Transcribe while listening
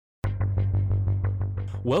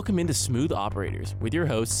Welcome into Smooth Operators with your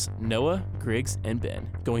hosts, Noah, Griggs, and Ben,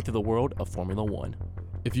 going through the world of Formula One.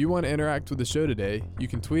 If you want to interact with the show today, you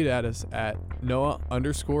can tweet at us at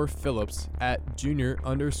Noah_Phillips, at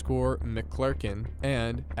Junior_McClurkin,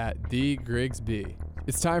 and at TheGriggsB.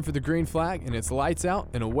 It's time for the green flag, and it's lights out,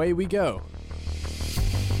 and away we go.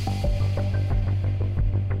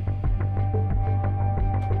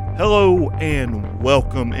 Hello and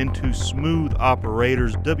welcome into Smooth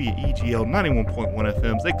Operators, WEGL 91.1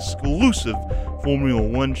 FM's exclusive Formula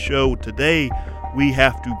One show. Today, we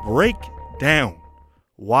have to break down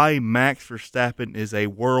why Max Verstappen is a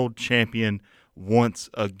world champion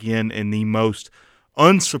once again in the most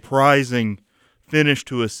unsurprising finish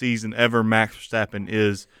to a season ever. Max Verstappen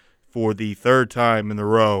is, for the third time in a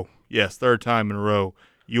row, your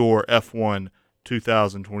F1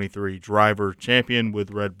 2023 driver champion, with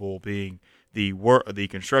Red Bull being the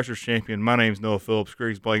constructors champion. My name is Noah Phillips.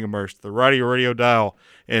 Griggs Blankenburst to the right of your radio dial,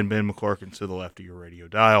 and Ben McClurkin to the left of your radio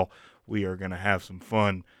dial. We are going to have some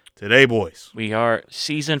fun today, boys. We are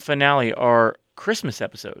season finale, our Christmas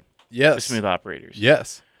episode. Yes. With Smooth Operators.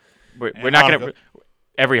 Yes. We're not going to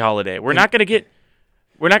every holiday. We don't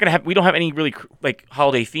have any really like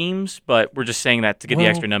holiday themes, but we're just saying that to get the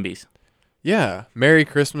extra numbies. Yeah. Merry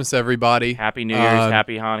Christmas, everybody. Happy New Year's,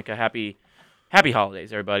 Happy Hanukkah, happy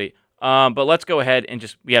holidays, everybody. But let's go ahead and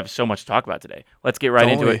we have so much to talk about today. Let's get right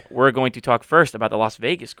into it. We're going to talk first about the Las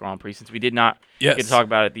Vegas Grand Prix, since we did not get to talk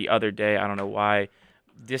about it the other day. I don't know why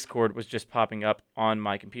Discord was just popping up on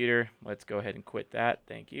my computer. Let's go ahead and quit that.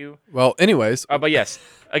 Thank you. Well, anyways. But yes,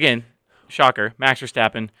 again, shocker, Max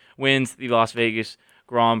Verstappen wins the Las Vegas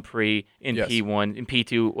Grand Prix in P1. In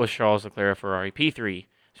P2 was Charles Leclerc, Ferrari. P3,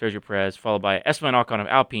 Sergio Perez, followed by Esteban Ocon of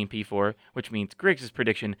Alpine, P4, which means Griggs'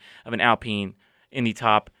 prediction of an Alpine in the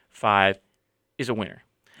top 5 is a winner.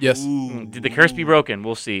 Yes. Did the curse be broken?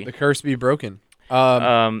 We'll see. The curse be broken.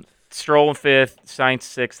 Stroll in 5th, Sainz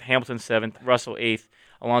 6th, Hamilton 7th, Russell 8th,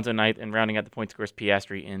 Alonso 9th, and rounding out the points, of course,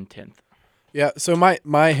 Piastri in 10th. Yeah, so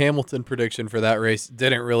my Hamilton prediction for that race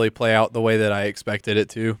didn't really play out the way that I expected it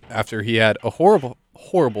to after he had a horrible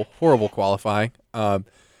qualifying.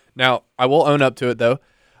 Now, I will own up to it, though.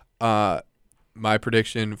 My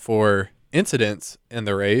prediction for incidents in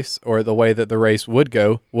the race, or the way that the race would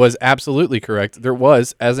go, was absolutely correct. There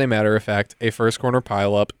was, as a matter of fact, a first corner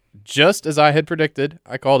pileup, just as I had predicted.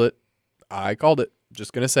 I called it.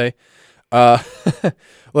 Just going to say.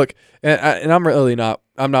 Look, and I'm really not.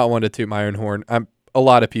 I'm not one to toot my own horn. A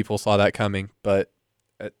lot of people saw that coming, but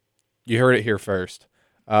you heard it here first.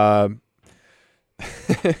 So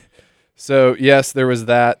yes, there was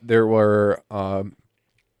that. There were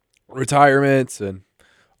retirements and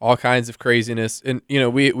all kinds of craziness, and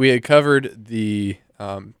we had covered the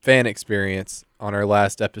fan experience on our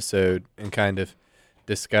last episode and kind of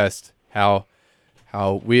discussed how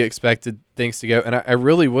we expected things to go. And I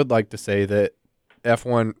really would like to say that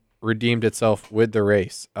F1 redeemed itself with the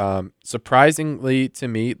race. Surprisingly to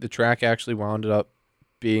me, the track actually wound up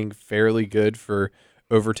being fairly good for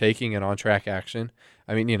overtaking and on-track action.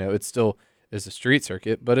 I mean, it still is a street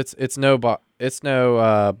circuit, but it's no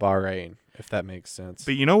Bahrain, if that makes sense.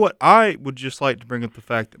 But you know what? I would just like to bring up the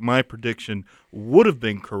fact that my prediction would have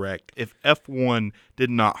been correct if F1 did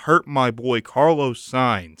not hurt my boy Carlos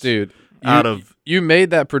Sainz. Dude. You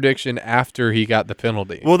made that prediction after he got the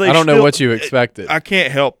penalty. Well, I don't know what you expected. I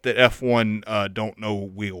can't help that F1 don't know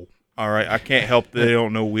wheel. All right, I can't help that they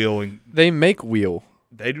don't know wheel. They make wheel.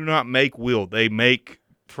 They do not make wheel. They make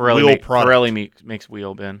Pirelli wheel product. Pirelli makes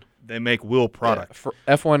wheel, Ben. They make wheel product. Yeah, for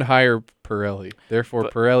F1 hire Pirelli. Therefore,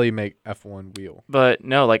 Pirelli make F1 wheel. But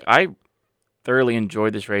no, I thoroughly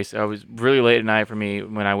enjoyed this race. It was really late at night for me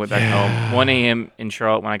when I went back home. 1 a.m. in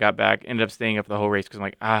Charlotte when I got back. Ended up staying up the whole race because I'm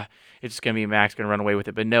like, it's just going to be Max going to run away with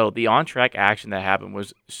it. But no, the on-track action that happened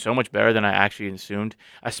was so much better than I actually assumed,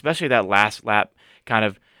 especially that last lap kind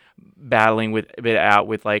of battling with a bit out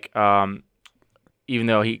with even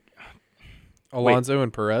though he... Alonso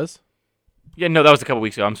and Perez? Yeah, no, that was a couple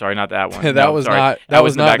weeks ago. I'm sorry, not that one. That was not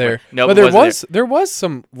there. No, but there was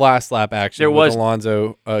some last lap action with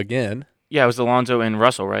Alonso again. Yeah, it was Alonso and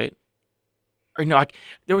Russell, right? Or no,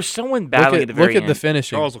 there was someone battling at the very end. Look at the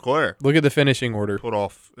finishing. Charles Leclerc. Look at the finishing order. Put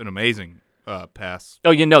off an amazing pass.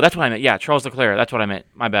 Oh, that's what I meant. Yeah, Charles Leclerc. That's what I meant.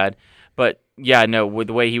 My bad. But yeah, no, with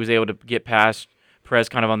the way he was able to get past Perez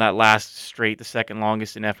kind of on that last straight, the second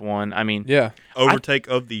longest in F1. I mean, yeah, overtake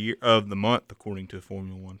of the year, of the month, according to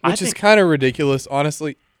Formula One, which is kind of ridiculous,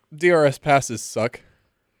 honestly. DRS passes suck.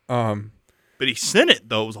 But he sent it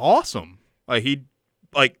though. It was awesome. He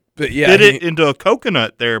fit it into a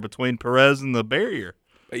coconut there between Perez and the barrier.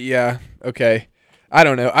 Yeah. Okay. I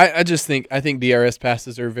don't know. I think DRS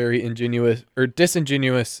passes are very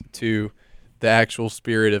disingenuous to the actual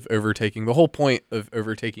spirit of overtaking. The whole point of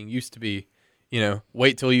overtaking used to be,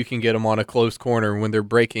 wait till you can get them on a close corner when they're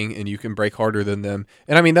braking and you can brake harder than them.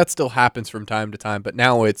 And I mean, that still happens from time to time, but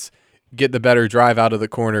now it's get the better drive out of the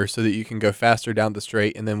corner so that you can go faster down the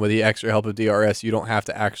straight. And then with the extra help of DRS, you don't have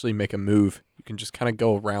to actually make a move. You can just kind of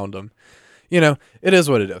go around them. It is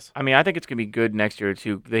what it is. I mean, I think it's going to be good next year,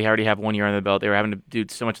 too. They already have 1 year on the belt. They were having to do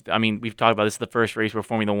so much. I mean, we've talked about this is the first race where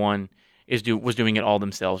Formula One was doing it all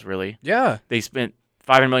themselves, really. Yeah. They spent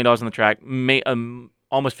 $500 million on the track,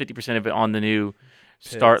 almost 50% of it on the new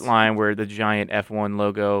start line where the giant F1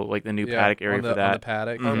 logo, like the new paddock area for that. On the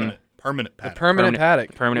paddock. Permanent paddock. The permanent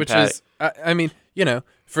paddock. Permanent which paddock. Is, I mean,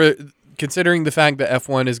 for considering the fact that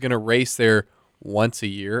F1 is going to race there once a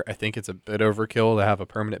year, I think it's a bit overkill to have a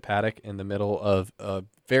permanent paddock in the middle of a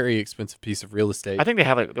very expensive piece of real estate. I think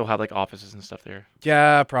they'll have offices and stuff there.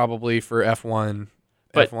 Yeah, probably for F1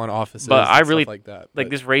 offices. But I and really stuff like that. like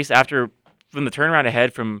this race from the turnaround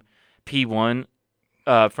ahead from P1,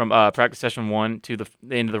 from practice session 1 to the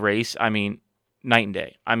end of the race. I mean, night and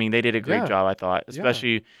day. I mean, they did a great job. I thought,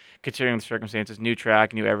 especially considering the circumstances, new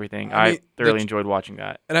track, new everything. I thoroughly enjoyed watching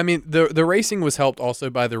that. And I mean, the racing was helped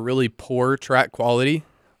also by the really poor track quality.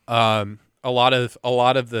 A lot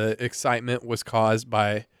of the excitement was caused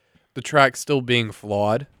by the track still being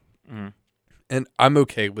flawed, and I'm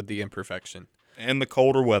okay with the imperfection and the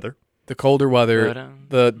colder weather.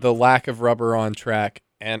 The lack of rubber on track,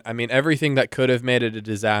 and I mean everything that could have made it a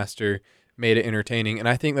disaster made it entertaining. And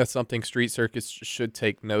I think that's something street circuits should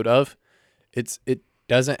take note of. It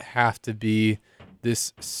doesn't have to be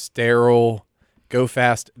this sterile, go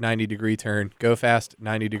fast 90-degree turn,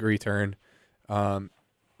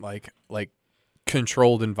 like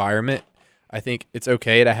controlled environment. I think it's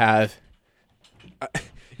okay to have,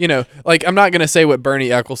 I'm not going to say what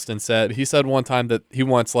Bernie Eccleston said. He said one time that he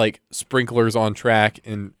wants sprinklers on track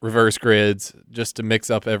and reverse grids just to mix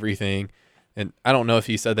up everything. And I don't know if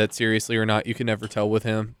he said that seriously or not. You can never tell with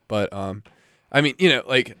him, but, I mean,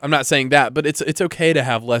 I'm not saying that, but it's okay to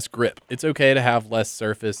have less grip. It's okay to have less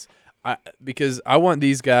surface, because I want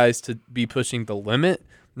these guys to be pushing the limit,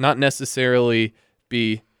 not necessarily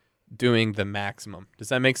be doing the maximum. Does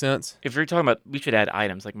that make sense? If you're talking about, we should add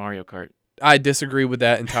items like Mario Kart. I disagree with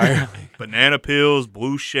that entirely. Banana peels,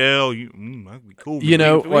 blue shell. That'd be cool. We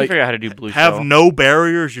figure out how to do blue have shell. No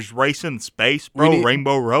barriers, just racing in space, bro.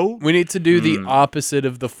 Rainbow Road. We need to do the opposite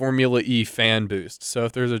of the Formula E fan boost. So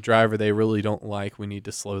if there's a driver they really don't like, we need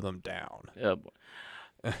to slow them down. Oh, boy.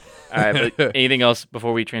 All right, but anything else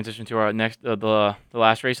before we transition to our next the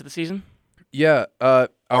last race of the season? Yeah.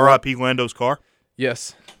 R.I.P. Lando's car.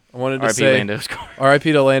 Yes. I wanted to R.I.P. say Lando's car.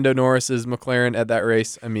 R.I.P. to Lando Norris's McLaren at that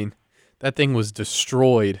race. I mean, that thing was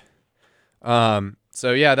destroyed.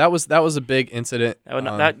 So yeah, that was a big incident.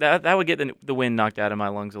 That would get the wind knocked out of my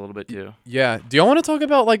lungs a little bit too. Yeah. Do y'all want to talk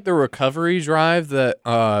about the recovery drive that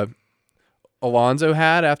Alonso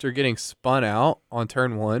had after getting spun out on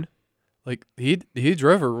turn 1? He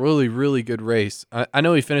drove a really, really good race. I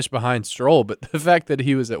know he finished behind Stroll, but the fact that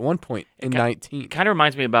he was at one point in 19 kind of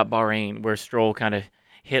reminds me about Bahrain, where Stroll kind of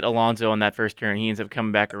hit Alonso on that first turn. He ends up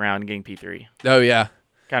coming back around and getting P3. Oh yeah.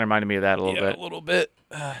 Kind of reminded me of that a little bit. A little bit.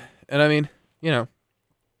 And I mean,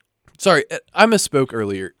 sorry, I misspoke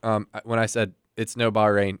earlier. When I said it's no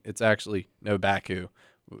Bahrain, it's actually no Baku,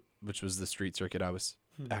 which was the street circuit I was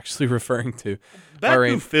actually referring to. Baku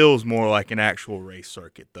Bahrain feels more like an actual race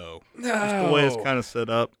circuit, though. No. Just the way it's kind of set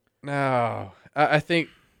up. No. I think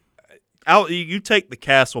you take the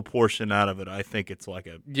castle portion out of it, I think it's like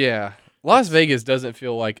a... Yeah. Las Vegas doesn't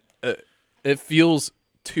feel like... it feels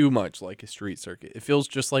too much like a street circuit. It feels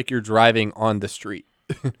just like you're driving on the street.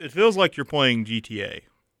 It feels like you're playing GTA.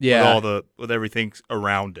 Yeah. With everything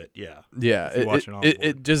around it. Yeah. Yeah.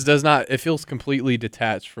 It just does not... It feels completely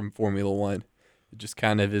detached from Formula One. It just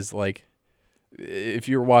kind of is like... If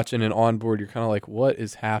you're watching an onboard, you're kind of like, what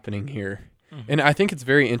is happening here? Mm-hmm. And I think it's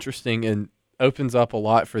very interesting and opens up a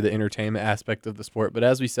lot for the entertainment aspect of the sport. But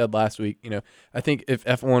as we said last week, I think if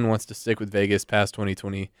F1 wants to stick with Vegas past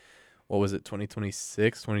 2020... What was it,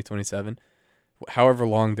 2026, 2027? However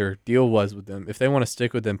long their deal was with them. If they want to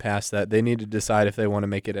stick with them past that, they need to decide if they want to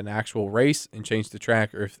make it an actual race and change the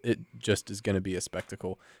track, or if it just is going to be a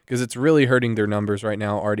spectacle. Because it's really hurting their numbers right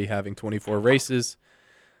now, already having 24 races.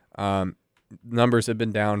 Numbers have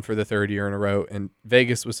been down for the third year in a row, and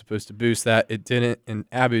Vegas was supposed to boost that. It didn't, and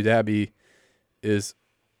Abu Dhabi is...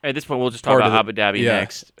 At this point, we'll just talk about Abu Dhabi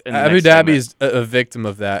next. Abu Dhabi is a victim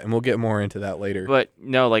of that, and we'll get more into that later. But,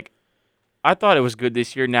 no, I thought it was good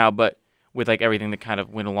this year now, but with everything that kind of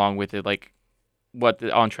went along with it, what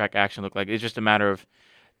the on-track action looked like. It's just a matter of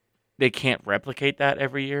they can't replicate that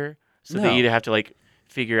every year, so No. they either have to like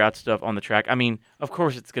figure out stuff on the track. I mean, of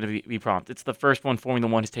course it's going to be prompt. It's the first one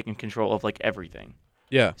Formula One has taken control of like everything.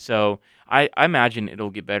 Yeah. So I imagine it'll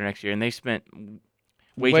get better next year, and they spent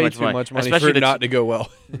way too much money, for especially it not to go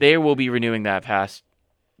well. they will be renewing that past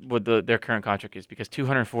what their current contract is, because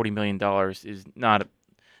 $240 million is not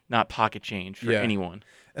pocket change for anyone.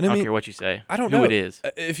 And I don't care what you say. I don't who know. it is.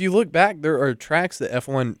 If you look back, there are tracks that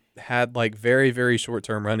F1 had like very, very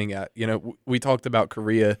short-term running at. You know, we talked about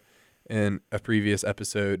Korea in a previous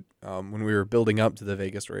episode when we were building up to the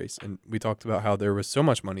Vegas race, and we talked about how there was so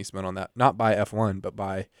much money spent on that, not by F1, but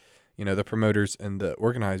by, you know, the promoters and the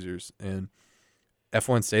organizers. And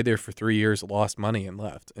F1 stayed there for 3 years, lost money, and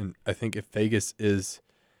left. And I think if Vegas is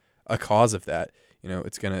a cause of that, you know,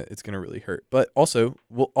 it's gonna really hurt. But also,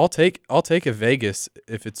 I'll take a Vegas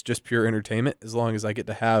if it's just pure entertainment, as long as I get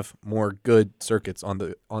to have more good circuits on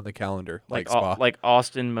the calendar, like Spa, like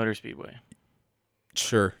Austin Motor Speedway.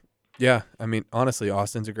 Sure, yeah. I mean, honestly,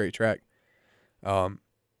 Austin's a great track.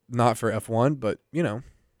 Not for F1, but you know,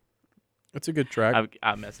 it's a good track.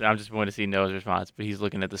 I messed it. I just wanted to see Noah's response, but he's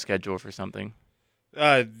looking at the schedule for something.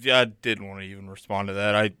 I didn't want to even respond to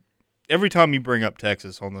that. Every time you bring up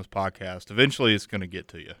Texas on this podcast, eventually it's going to get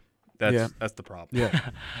to you. That's the problem.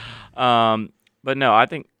 Yeah. But no, I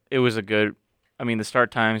think it was a good. I mean, the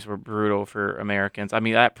start times were brutal for Americans. I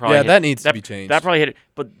mean, that probably that needs to be changed. That probably hit it,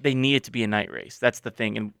 but they need it to be a night race. That's the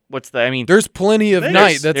thing. And there's plenty of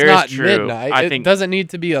night that's not true. midnight. I it think doesn't need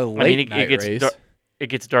to be a late night race. It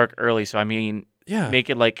gets dark early, so I mean, yeah, make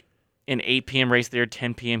it like an 8 p.m. race there,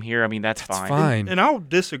 10 p.m. here. I mean, that's fine. And I'll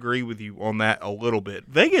disagree with you on that a little bit.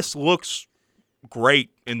 Vegas looks great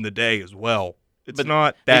in the day as well. It's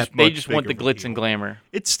not that much. They just want the glitz and glamour.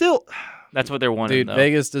 It's still. That's what they're wanting. Dude, though.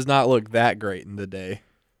 Vegas does not look that great in the day.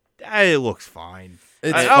 It looks fine.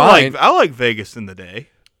 It's fine. I like Vegas in the day.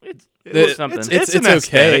 It looks something. It's okay.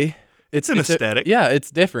 Aesthetic. It's an aesthetic. Yeah,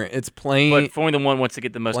 it's different. It's plain. But Formula One wants to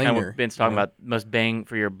get the most, kind of plainer, what Ben's talking about, most bang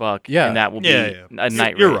for your buck. Yeah. And that will be a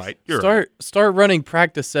night You're race. right. You're right. Start running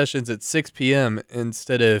practice sessions at 6 p.m.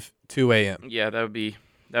 instead of 2 a.m. Yeah, that would be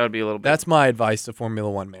a little bit. That's my advice to Formula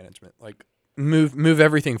One management. Like, move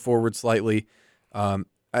everything forward slightly.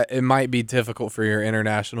 It might be difficult for your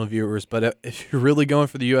international viewers, but if you're really going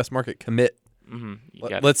for the U.S. market, commit.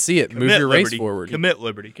 Let's see it. Move your race forward. Commit,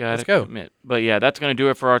 Liberty. Let's go. Commit. But yeah, that's going to do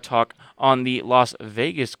it for our talk on the Las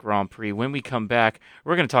Vegas Grand Prix. When we come back,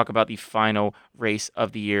 we're going to talk about the final race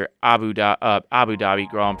of the year, Abu Dhabi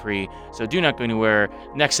Grand Prix. So do not go anywhere.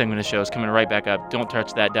 Next segment of the show is coming right back up. Don't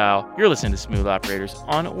touch that dial. You're listening to Smooth Operators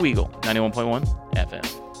on Weagle 91.1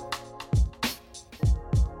 FM.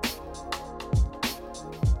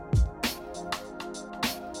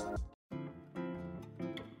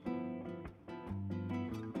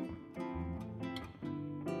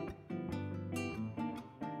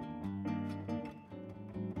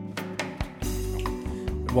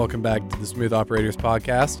 Welcome back to the Smooth Operators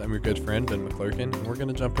Podcast. I'm your good friend, Ben McClurkin, and we're going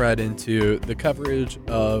to jump right into the coverage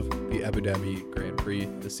of the Abu Dhabi Grand Prix,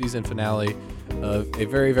 the season finale of a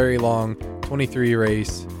very, very long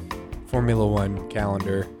 23-race Formula One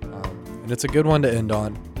calendar. And it's a good one to end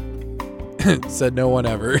on. Said no one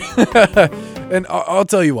ever. And I'll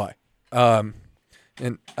tell you why. And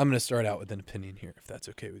I'm going to start out with an opinion here, if that's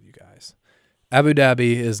okay with you guys. Abu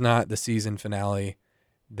Dhabi is not the season finale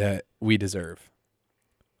that we deserve.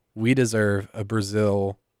 We deserve a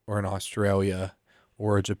Brazil or an Australia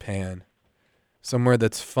or a Japan, somewhere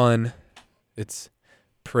that's fun, it's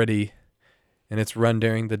pretty, and it's run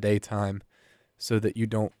during the daytime so that you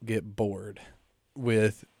don't get bored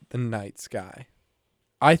with the night sky.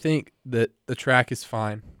 I think that the track is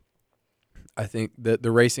fine. I think that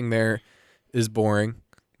the racing there is boring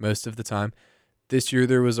most of the time. This year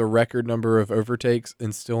there was a record number of overtakes,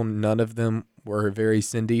 and still none of them were very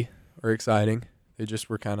cindy or exciting. They just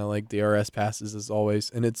were kind of like DRS passes as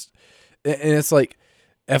always. And it's like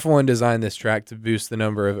F1 designed this track to boost the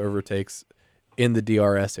number of overtakes in the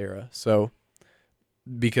DRS era. So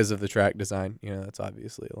because of the track design, you know, that's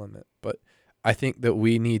obviously a limit. But I think that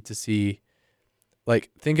we need to see,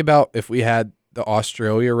 like, think about if we had the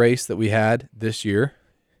Australia race that we had this year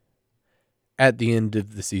at the end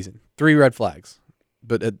of the season. 3 red flags.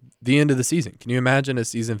 But at the end of the season, can you imagine a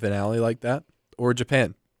season finale like that? Or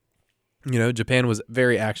Japan. You know, Japan was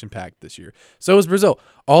very action-packed this year. So was Brazil.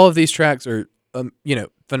 All of these tracks are,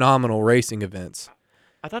 phenomenal racing events.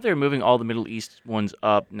 I thought they were moving all the Middle East ones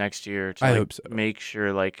up next year to hope so. Make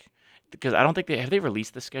sure, because I don't think have they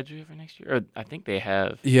released the schedule for next year? Or I think they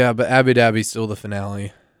have. Yeah, but Abu Dhabi's still the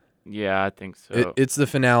finale. Yeah, I think so. It's the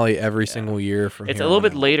finale every single year from It's here a little on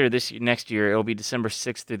bit out. later next year. It'll be December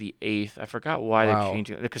 6th through the 8th. I forgot why Wow. they're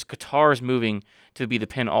changing it because Qatar is moving to be the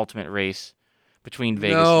penultimate race between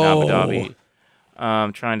Vegas No. and Abu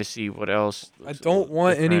Dhabi. Trying to see what else. I looks a don't little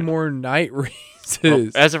want any different. more night races. Well,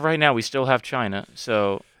 as of right now, we still have China,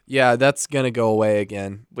 yeah, that's going to go away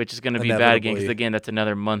again. which is going to be bad again because Inevitably. that's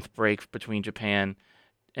another month break between Japan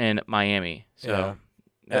and Miami. So Yeah.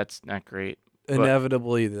 that's not great. But-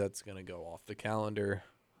 Inevitably, that's going to go off the calendar.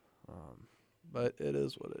 But it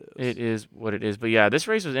is what it is. It is what it is. But yeah, this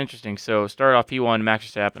race was interesting. So started off P1, Max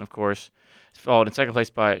Verstappen, of course, followed in second place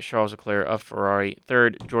by Charles Leclerc of Ferrari,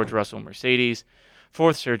 third George Russell Mercedes,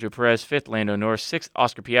 fourth Sergio Perez, fifth Lando Norris, sixth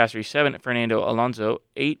Oscar Piastri, seventh Fernando Alonso,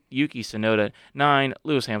 eight Yuki Tsunoda, nine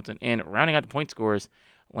Lewis Hamilton, and rounding out the point scores,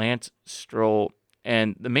 Lance Stroll.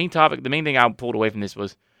 And the main thing I pulled away from this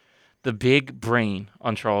was the big brain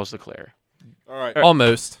on Charles Leclerc. All right.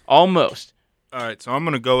 Almost. Almost. All right, so I'm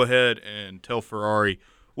going to go ahead and tell Ferrari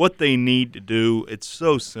what they need to do. It's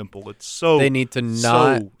so simple. It's so They need to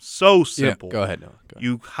not. so simple. Yeah, go ahead, Noah. Go ahead.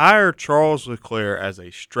 You hire Charles Leclerc as a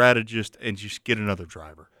strategist and just get another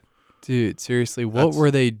driver. Dude, seriously, what That's were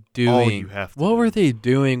they doing? all you have to what do. were they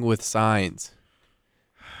doing with Sainz?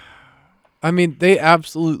 I mean, they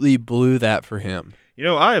absolutely blew that for him. You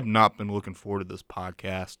know, I have not been looking forward to this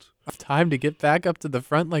podcast. Time to get back up to the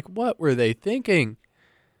front. Like, what were they thinking?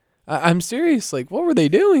 I'm serious. Like, what were they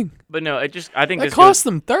doing? But no, I think That this cost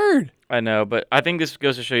them third I know, but I think this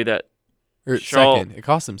goes to show you that or Charles- second. It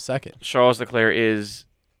cost them second. Charles Leclerc is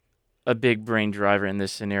a big brain driver in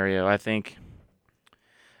this scenario. I think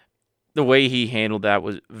the way he handled that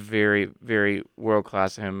was very, very world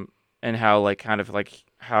class of him, and how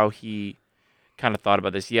how he kind of thought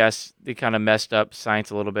about this. Yes, they kind of messed up science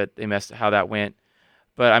a little bit. They messed how that went,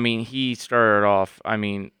 but I mean, he started off. I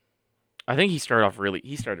mean, I think he started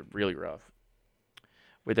really rough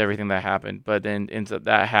with everything that happened. But then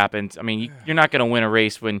that happens. I mean, you're not going to win a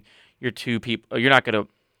race when you're two people. You're not going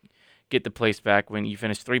to get the place back when you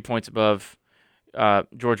finish 3 points above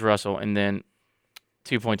George Russell and then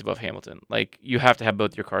 2 points above Hamilton. Like, you have to have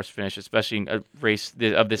both your cars finish, especially in a race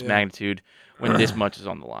of this magnitude when this much is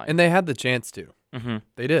on the line. And they had the chance to. Mm-hmm.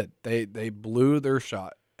 They did. They blew their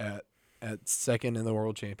shot at second in the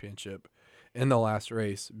world championship in the last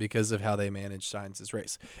race because of how they managed Sainz's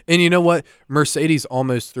race. And you know what? Mercedes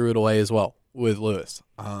almost threw it away as well with Lewis.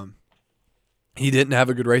 He didn't have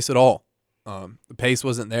a good race at all. The pace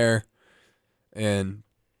wasn't there, and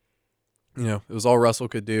it was all Russell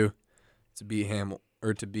could do to beat Hamilton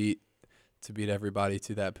or to beat everybody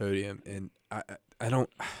to that podium. And I don't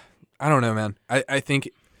know, man. I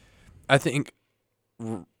think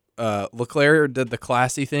Leclerc did the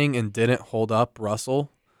classy thing and didn't hold up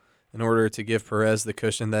Russell in order to give Perez the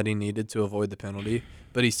cushion that he needed to avoid the penalty,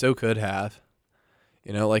 but he so could have.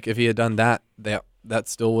 Like if he had done that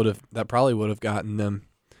probably would have gotten them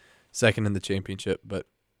second in the championship. But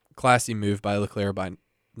classy move by Leclerc by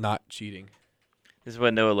not cheating. This is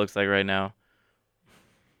what Noah looks like right now.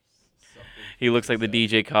 He looks like the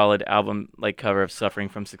DJ Khaled album cover of "Suffering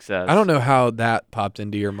from Success." I don't know how that popped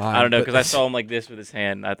into your mind. I don't know but- because I saw him like this with his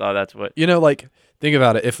hand. And I thought that's what. Think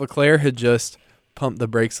about it. If Leclerc had just pumped the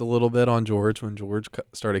brakes a little bit on George when George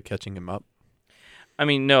started catching him up, I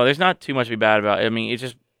mean, no, there's not too much to be bad about it. I mean, it's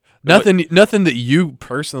just nothing that you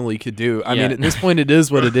personally could do. I Yeah. mean, at this point, it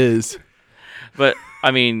is what it is. But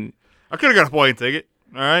I mean, I could have got a plane ticket.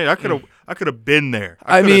 All right, I could have been there.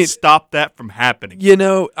 I I could mean- have stopped that from happening.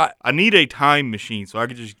 I I need a time machine so I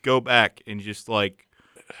could just go back and just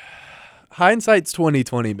hindsight's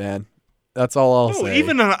 20/20, man. That's all I'll No, say.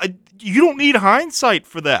 you don't need hindsight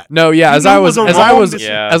for that. No, yeah. You As know I it was was a as I wrong was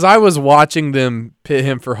decision. Yeah. as I was watching them pit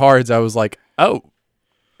him for hards, I was like, oh,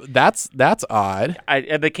 that's odd.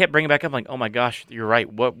 they kept bringing it back up like, oh my gosh, you're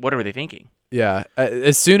right. What are they thinking? Yeah.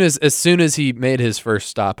 As soon as he made his first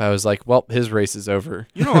stop, I was like, well, his race is over.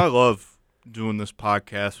 You know, I love doing this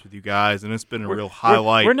podcast with you guys, and it's been a real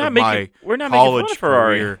highlight we're not of making- my we're not making fun college of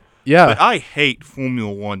Ferrari. career. Yeah. But I hate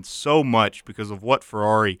Formula One so much because of what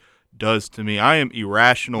Ferrari does to me. I am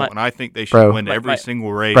irrational, and I think they should Bro. win every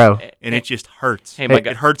single race, Bro. and it just hurts. Hey, my it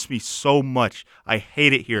guy- hurts me so much. I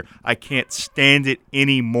hate it here. I can't stand it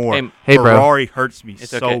anymore. Hey, bro. Ferrari hurts me It's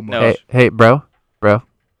so okay. much. No. Hey, bro,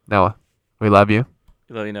 Noah, we love you.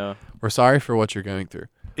 Let me know. We're sorry for what you're going through.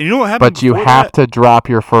 And you know what happened? But you before have that? to drop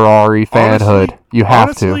your Ferrari fanhood. Honestly- You have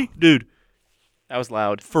honestly, to. dude. That was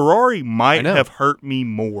loud. Ferrari might know. have hurt me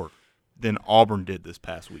more than Auburn did this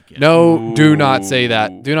past weekend. No, do not say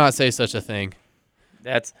that. Do not say such a thing.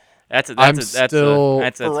 That's I'm a still-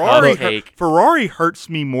 hot Ferrari take. Ferrari hurts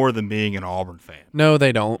me more than being an Auburn fan. No,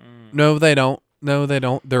 they don't. No, they don't. No, they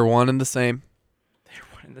don't. They're one and the same. They're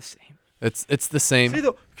one and the same. It's the same. See,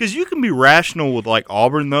 because you can be rational with like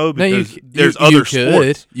Auburn though, No, because you there's you other could.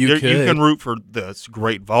 sports. You You could. can root for this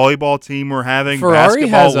great volleyball team we're having. Ferrari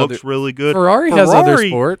Basketball has looks other- really good. Ferrari has other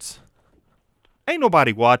sports. Ain't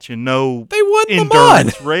nobody watching no They won Le Mans.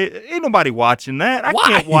 endurance race. Ain't nobody watching that. I Why?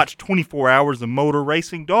 can't watch 24 hours of motor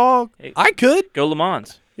racing, dog. Hey, I could. go Le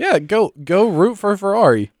Mans. Yeah, go root for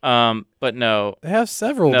Ferrari. But no. They have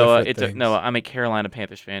several Noah, different things. Noah, I'm a Carolina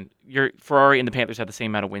Panthers fan. Your Ferrari and the Panthers have the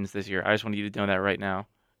same amount of wins this year. I just wanted you to know that right now.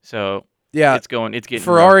 So Yeah, it's getting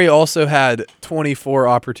Ferrari also had 24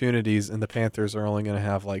 opportunities, and the Panthers are only going to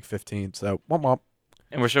have like 15. So, womp womp.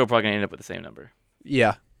 and we're still probably gonna end up with the same number.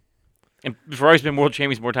 Yeah. And Ferrari's been world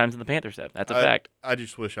champions more times than the Panthers have. That's a fact. I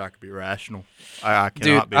just wish I could be rational. I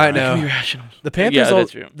cannot Dude, be I rational. know. Be rational. The Panthers, Yeah,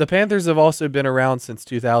 that's true. the Panthers have also been around since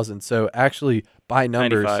 2000. So, actually, by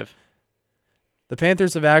numbers, 95. the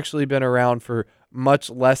Panthers have actually been around for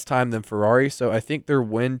much less time than Ferrari. So, I think their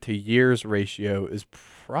win-to-years ratio is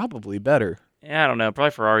probably better. Yeah, I don't know.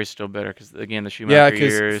 Probably Ferrari's still better because again the Yeah, Schumacher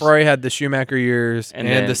because years. Ferrari had the Schumacher years And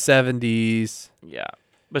and then- the 70s. Yeah,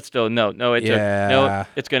 but still, no. Yeah.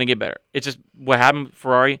 It's gonna get better. It's just what happened. With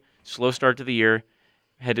Ferrari, slow start to the year,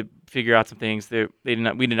 had to figure out some things. They did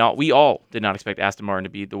not. We all did not expect Aston Martin to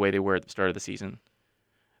be the way they were at the start of the season.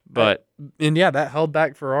 But And yeah, that held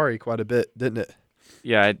back Ferrari quite a bit, didn't it?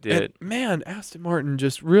 yeah, it did. And, man, Aston Martin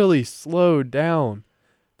just really slowed down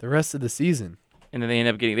the rest of the season. And then they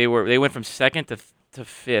ended up getting. They went from second to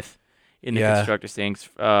fifth in the Yeah. constructor standings.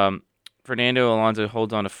 Fernando Alonso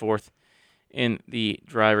holds on to fourth in the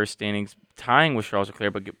driver's standings, tying with Charles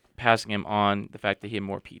Leclerc, but passing him on the fact that he had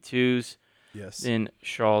more P2s Yes. than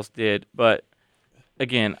Charles did. But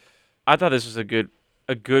again, I thought this was a good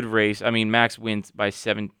race. I mean, Max wins by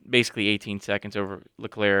basically 18 seconds over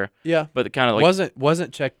Leclerc. Yeah. But it kind of like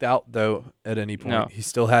Wasn't checked out though at any point. No. He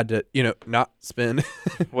still had to, not spin.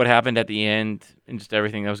 what happened at the end and just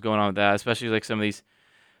everything that was going on with that, especially like some of these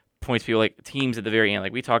points people like teams at the very end.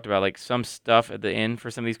 Like we talked about, like some stuff at the end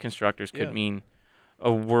for some of these constructors could Yeah. mean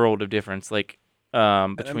a world of difference. Like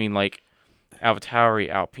between like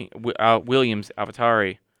AlphaTauri, Williams,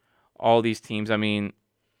 AlphaTauri, all these teams. I mean,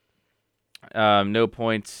 no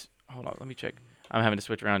points. Hold on, let me check. I'm having to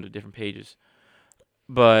switch around to different pages.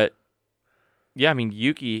 But yeah, I mean,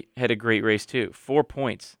 Yuki had a great race too. 4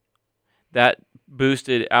 points. That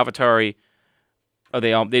boosted AlphaTauri. Oh,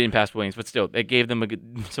 they didn't pass Williams, but still, they gave them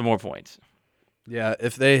some more points. Yeah,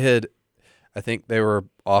 if they had, I think they were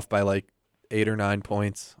off by like 8 or 9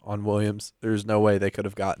 points on Williams. There's no way they could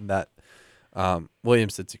have gotten that.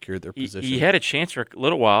 Williams had secured their position. He had a chance for a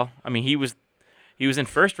little while. I mean, he was in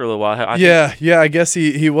first for a little while. I guess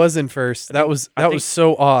he was in first. That was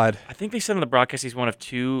so odd. I think they said on the broadcast he's one of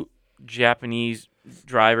 2 Japanese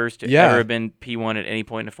drivers to Yeah. ever have been P1 at any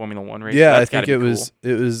point in a Formula One race. Yeah, So I that's think gotta it be was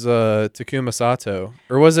cool. Takuma Sato,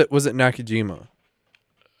 or was it Nakajima?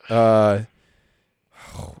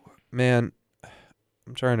 Man,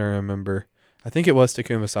 I'm trying to remember. I think it was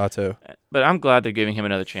Takuma Sato. But I'm glad they're giving him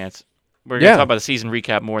another chance. We're going to Yeah. talk about the season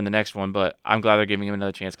recap more in the next one, but I'm glad they're giving him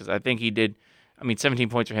another chance because I think he did. I mean, 17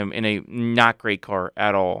 points for him in a not great car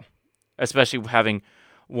at all, especially having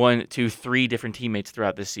 1, 2, 3 different teammates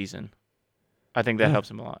throughout this season. I think that helps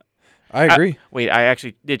him a lot. I agree. I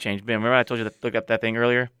actually did change. Ben, remember I told you to look up that thing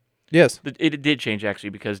earlier? Yes. It did change,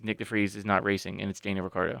 actually, because Nick DeVries is not racing, and it's Daniel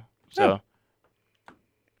Ricciardo. So,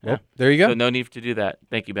 Well, there you go. so no need to do that.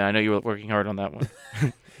 Thank you, Ben. I know you were working hard on that one.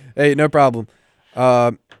 Hey, no problem.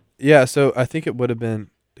 Yeah, so I think it would have been,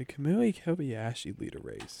 did Kamui Kobayashi lead a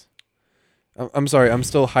race? I'm sorry, I'm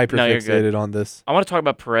still hyper No, you're good. fixated on this. I want to talk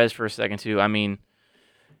about Perez for a second, too. I mean,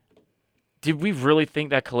 did we really think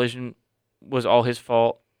that collision was all his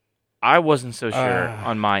fault? I wasn't so sure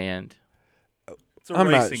on my end. It's a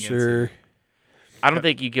I'm not racing sure. incident. I don't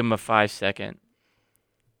think you give him a 5-second.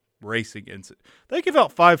 Racing incident. They give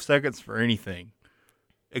out 5 seconds for anything,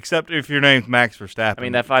 except if your name's Max Verstappen. I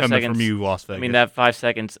mean, that 5 coming seconds from you, Las Vegas. I mean, that 5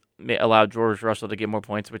 seconds allowed George Russell to get more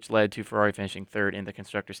points, which led to Ferrari finishing third in the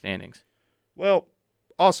constructor standings. Well,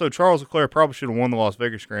 also, Charles Leclerc probably should have won the Las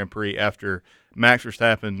Vegas Grand Prix after Max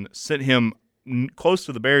Verstappen sent him close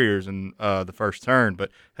to the barriers in the first turn.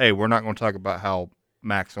 But, hey, we're not going to talk about how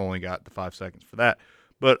Max only got the 5 seconds for that.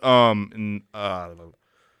 But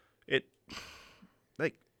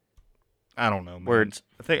I don't know, man. Words.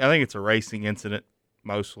 I think it's a racing incident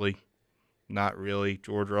mostly, not really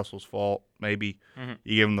George Russell's fault. Maybe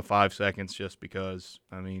you give him the 5 seconds just because,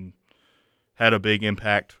 I mean, had a big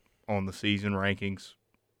impact on the season rankings.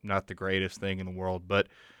 Not the greatest thing in the world, but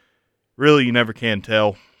really you never can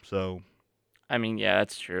tell. So, I mean, yeah,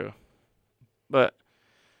 that's true. But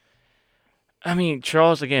I mean,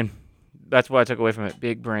 Charles, again, that's what I took away from it.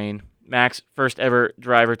 Big brain. Max, first ever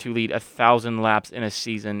driver to lead 1,000 laps in a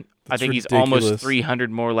season. I think he's almost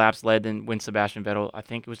 300 more laps led than when Sebastian Vettel. I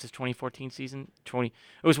think it was his 2014 season. It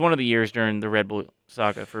was one of the years during the Red Bull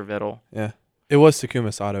saga for Vettel. Yeah. It was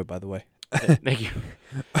Takuma Sato, by the way. Thank you.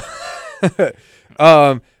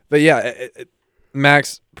 But yeah,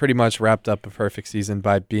 Max pretty much wrapped up a perfect season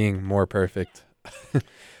by being more perfect.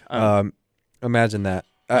 Imagine that.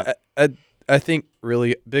 I think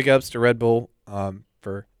really big ups to Red Bull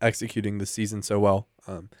for executing the season so well.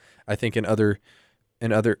 I think if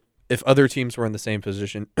other teams were in the same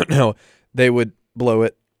position, no, they would blow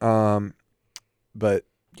it. But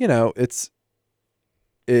you know, it's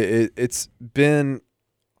been,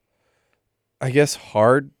 I guess,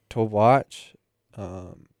 hard to watch.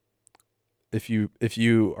 If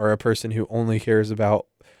you are a person who only cares about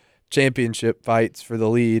championship fights for the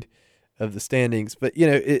lead of the standings, but you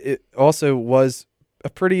know, it also was a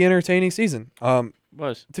pretty entertaining season. To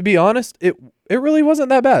be honest, it really wasn't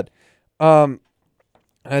that bad.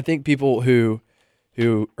 I think people who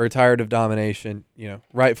are tired of domination, you know,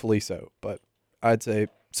 rightfully so. But I'd say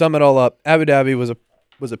sum it all up, Abu Dhabi was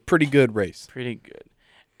a pretty good race. Pretty good.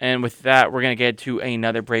 And with that, we're going to get to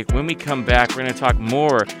another break. When we come back, we're going to talk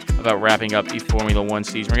more about wrapping up the Formula One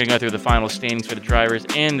season. We're going to go through the final standings for the drivers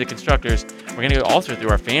and the constructors. We're going to go also through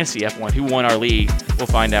our fantasy F1, who won our league. We'll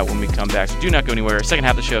find out when we come back. So do not go anywhere. Second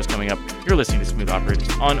half of the show is coming up. You're listening to Smooth Operators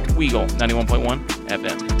on Weagle 91.1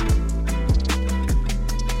 FM.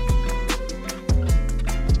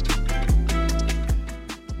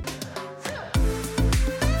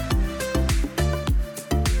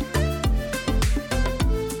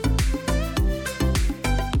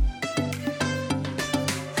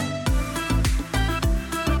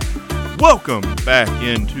 Welcome back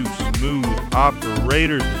into Smooth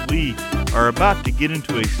Operators. We are about to get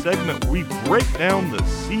into a segment where we break down the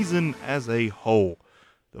season as a whole.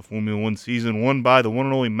 The Formula One season won by the one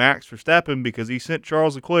and only Max Verstappen because he sent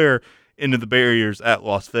Charles Leclerc into the barriers at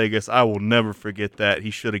Las Vegas. I will never forget that.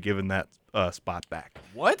 He should have given that spot back.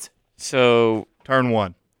 What? So Turn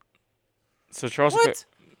one. So Charles Leclerc,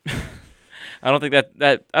 I don't think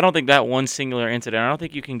that one singular incident. I don't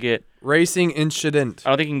think you can get Racing incident. I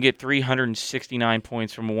don't think you can get 369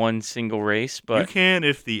 points from one single race, but You can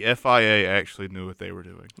if the FIA actually knew what they were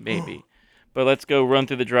doing. maybe. But let's go run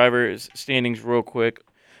through the drivers' standings real quick.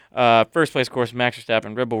 First place, of course, Max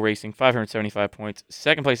Verstappen, Red Bull Racing, 575 points.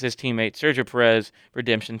 Second place, his teammate Sergio Perez,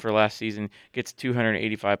 redemption for last season, gets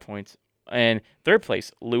 285 points. And third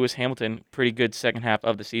place, Lewis Hamilton, pretty good second half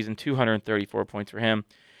of the season, 234 points for him.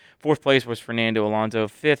 Fourth place was Fernando Alonso.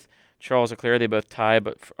 Fifth, Charles Leclerc. They both tied,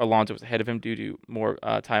 but Alonso was ahead of him due to more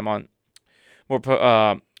time on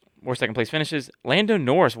more second place finishes. Lando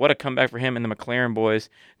Norris, what a comeback for him and the McLaren boys.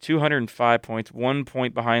 205 points, 1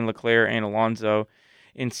 point behind Leclerc and Alonso.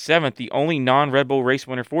 In seventh, the only non-Red Bull race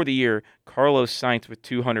winner for the year, Carlos Sainz with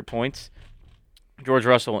 200 points. George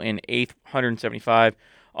Russell in eighth, 175.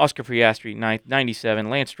 Oscar Piastri, 9th, 97.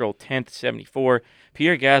 Lance Stroll, 10th, 74.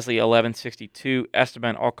 Pierre Gasly, 11th, 62.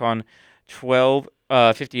 Esteban Ocon,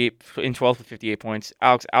 58 in 12th with 58 points.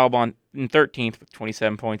 Alex Albon in 13th with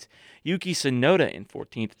 27 points. Yuki Tsunoda in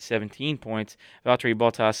 14th, 17 points. Valtteri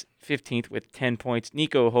Bottas, 15th with 10 points.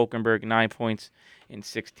 Nico Hulkenberg, 9 points in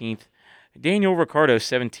 16th. Daniel Ricciardo,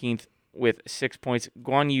 17th with 6 points.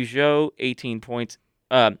 Guan Yu Zhou, 18th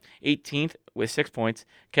with 6 points.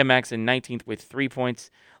 Ken Maxson, 19th with 3 points.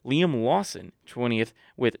 Liam Lawson, 20th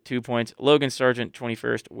with 2 points. Logan Sargent,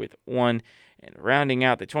 21st with 1. And rounding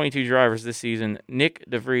out the 22 drivers this season, Nick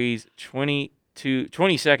DeVries,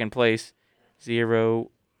 22nd place,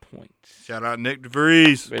 0 points. Shout out Nick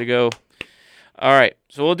DeVries. Way to go. All right,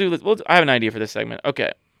 so we'll do this. I have an idea for this segment.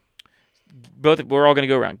 Okay. We're all going to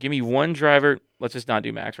go around. Give me one driver. Let's just not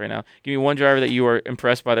do Max right now. Give me one driver that you are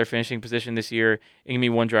impressed by their finishing position this year, and give me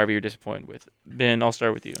one driver you're disappointed with. Ben, I'll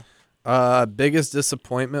start with you. Biggest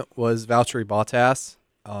disappointment was Valtteri Bottas.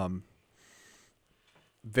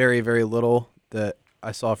 Very, very little that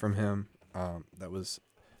I saw from him that was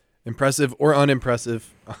impressive or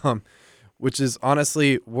unimpressive, which is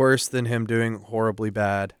honestly worse than him doing horribly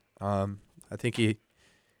bad. I think he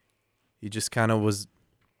just kind of was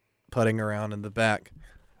putting around in the back.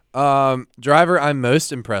 Driver I'm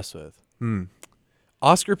most impressed with.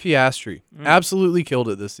 Oscar Piastri. Absolutely killed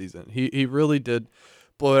it this season. He really did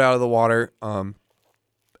blow it out of the water.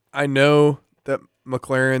 I know that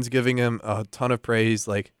McLaren's giving him a ton of praise.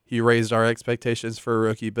 Like, he raised our expectations for a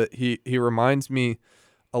rookie, but he reminds me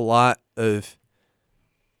a lot of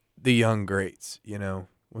the young greats, you know,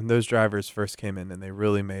 when those drivers first came in and they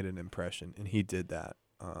really made an impression, and he did that.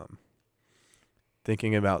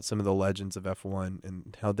 thinking about some of the legends of F1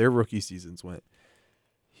 and how their rookie seasons went.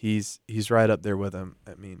 He's right up there with them.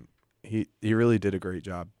 I mean, he really did a great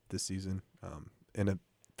job this season in a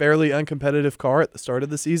fairly uncompetitive car at the start of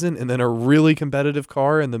the season, and then a really competitive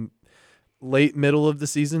car in the late middle of the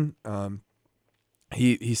season.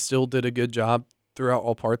 He still did a good job throughout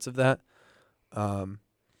all parts of that.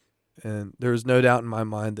 And there's no doubt in my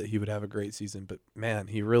mind that he would have a great season, but man,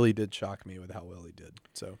 he really did shock me with how well he did.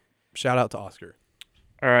 So shout out to Oscar.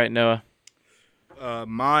 All right, Noah.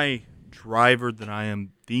 My driver that I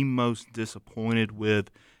am the most disappointed with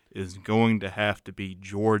is going to have to be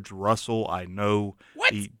George Russell. I know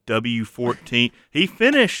the W14. He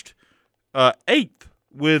finished 8th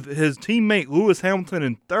with his teammate Lewis Hamilton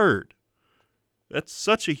in 3rd. That's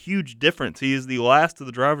such a huge difference. He is the last of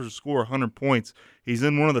the drivers to score 100 points. He's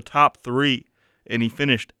in one of the top 3, and he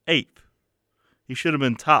finished 8th. He should have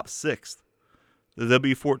been top 6th. The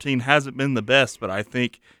W14 hasn't been the best, but I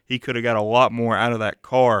think he could have got a lot more out of that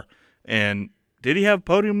car. And did he have a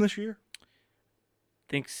podium this year?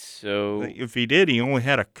 Think so. If he did, he only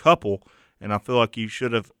had a couple, and I feel like he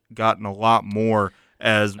should have gotten a lot more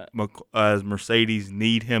as Mercedes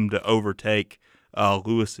need him to overtake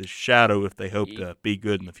Lewis's shadow if they hope to be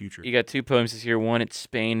good in the future. You got 2 podiums this year, one at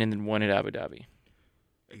Spain and then one at Abu Dhabi.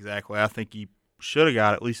 Exactly. I think he should have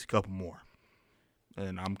got at least a couple more,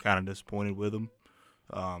 and I'm kind of disappointed with him.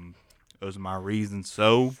 Those are my reasons.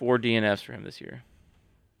 So 4 DNFs for him this year.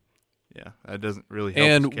 Yeah, that doesn't really help.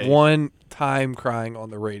 And his case. 1 time crying on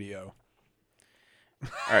the radio. All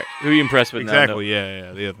right, who are you impressed with now? Exactly,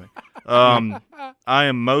 yeah, the other thing. I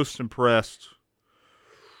am most impressed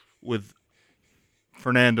with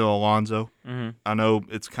Fernando Alonso. Mm-hmm. I know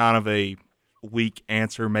it's kind of a weak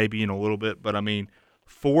answer maybe in a little bit, but I mean,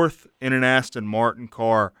 4th in an Aston Martin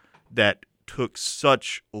car that took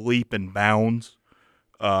such leap and bounds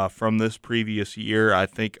from this previous year. I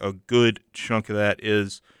think a good chunk of that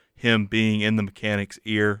is him being in the mechanic's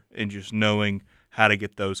ear and just knowing how to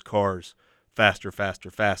get those cars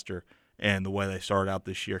faster, and the way they started out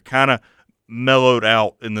this year. Kind of mellowed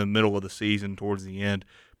out in the middle of the season towards the end,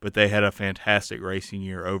 but they had a fantastic racing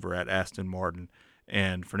year over at Aston Martin,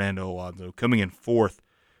 and Fernando Alonso coming in 4th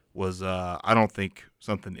was, I don't think,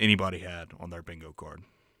 something anybody had on their bingo card.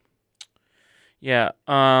 Yeah,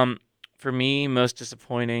 for me, most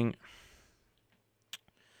disappointing,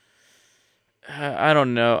 I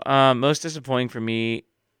don't know. Most disappointing for me,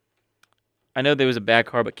 I know there was a bad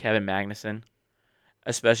car, but Kevin Magnussen,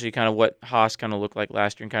 especially kind of what Haas kind of looked like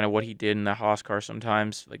last year and kind of what he did in the Haas car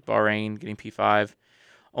sometimes, like Bahrain, getting P5.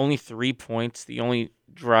 Only 3 points. The only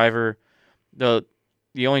driver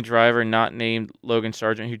not named Logan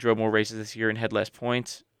Sargent who drove more races this year and had less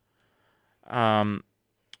points. 3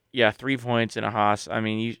 points in a Haas. I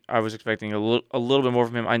mean, I was expecting a little bit more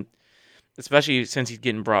from him. Especially since he's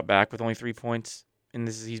getting brought back with only 3 points, and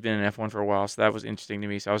he's been in F1 for a while, so that was interesting to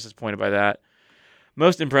me. So I was disappointed by that.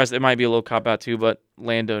 Most impressed, it might be a little cop-out too, but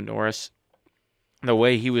Lando Norris, the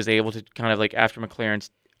way he was able to kind of like after McLaren's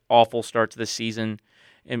awful start to the season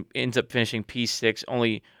and ends up finishing P6,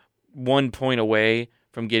 only 1 point away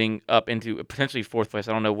from getting up into potentially 4th place.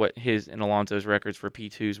 I don't know what his and Alonso's records for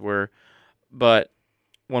P2s were, but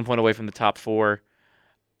 1 point away from the top 4.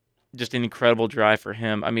 Just an incredible drive for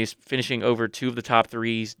him. I mean, he's finishing over 2 of the top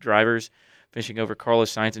 3 drivers, finishing over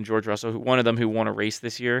Carlos Sainz and George Russell, one of them who won a race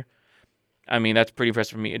this year. I mean, that's pretty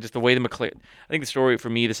impressive for me. And just the way I think the story for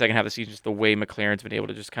me, the second half of the season, is just the way McLaren's been able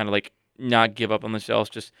to just kind of like not give up on themselves,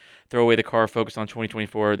 just throw away the car, focus on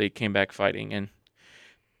 2024. They came back fighting, and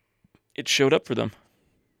it showed up for them.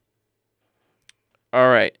 All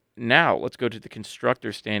right, now let's go to the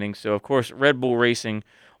constructor standings. So, of course, Red Bull Racing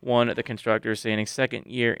won at the constructor standings, 2nd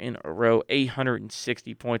year in a row,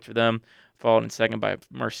 860 points for them, followed in second by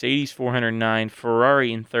Mercedes, 409,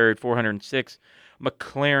 Ferrari in 3rd, 406,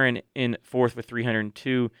 McLaren in 4th with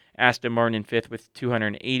 302, Aston Martin in 5th with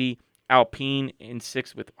 280, Alpine in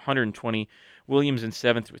 6th with 120, Williams in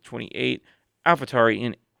 7th with 28, AlphaTauri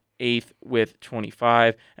in 8th with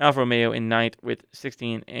 25, Alfa Romeo in 9th with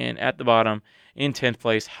 16, and at the bottom in 10th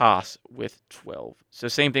place, Haas with 12. So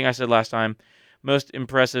same thing I said last time. Most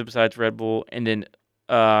impressive besides Red Bull, and then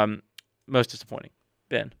most disappointing.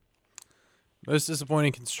 Ben. Most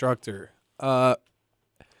disappointing constructor.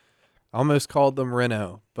 Almost called them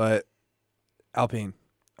Renault, but Alpine.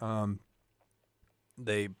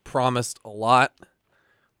 They promised a lot.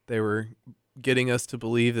 They were getting us to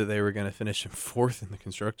believe that they were going to finish in 4th in the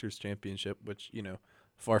Constructors' Championship, which,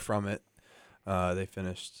 far from it. They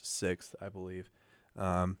finished 6th, I believe.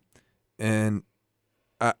 And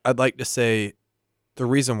I'd like to say the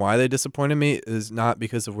reason why they disappointed me is not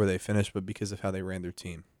because of where they finished, but because of how they ran their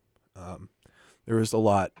team. There was a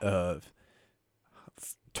lot of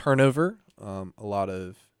turnover, a lot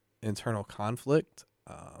of internal conflict.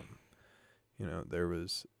 There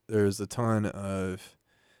was a ton of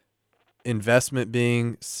investment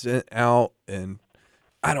being sent out, and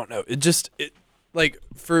I don't know.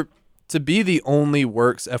 To be the only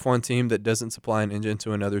works F1 team that doesn't supply an engine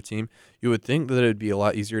to another team, you would think that it would be a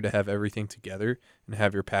lot easier to have everything together and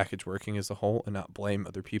have your package working as a whole and not blame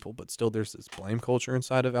other people. But still, there's this blame culture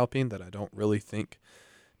inside of Alpine that I don't really think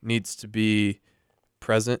needs to be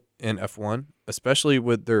present in F1, especially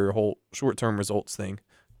with their whole short-term results thing.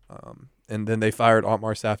 And then they fired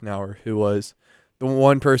Otmar Safnauer, who was the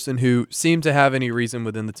one person who seemed to have any reason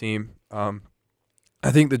within the team. I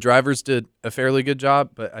think the drivers did a fairly good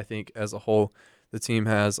job, but I think as a whole, the team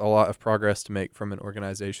has a lot of progress to make from an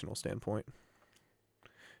organizational standpoint.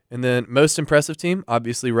 And then most impressive team,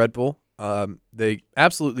 obviously Red Bull. They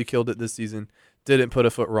absolutely killed it this season. Didn't put a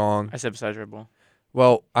foot wrong. I said besides Red Bull.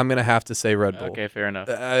 Well, I'm going to have to say Red Bull. Okay, fair enough.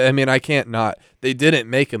 I mean, I can't not. They didn't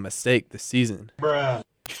make a mistake this season. Bruh.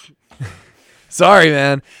 Sorry,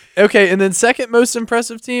 man. Okay, and then second most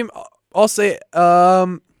impressive team, I'll say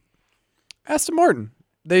Aston Martin.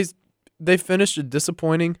 They finished a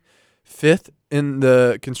disappointing 5th in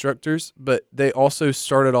the constructors, but they also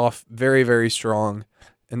started off very, very strong,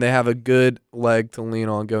 and they have a good leg to lean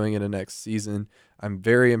on going into next season. I'm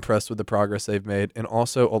very impressed with the progress they've made, and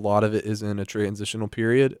also a lot of it is in a transitional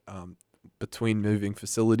period between moving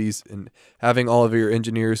facilities and having all of your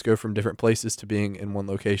engineers go from different places to being in one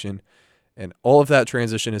location. And all of that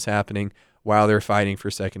transition is happening while they're fighting for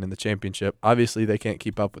second in the championship. Obviously, they can't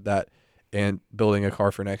keep up with that and building a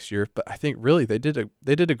car for next year, but I think really they did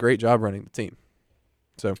a great job running the team.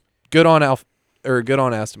 So good on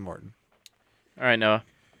Aston Martin. All right, Noah.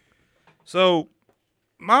 So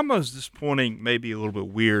my most disappointing, maybe a little bit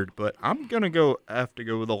weird, but I'm gonna have to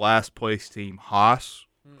go with the last place team, Haas,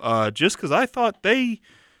 just because I thought they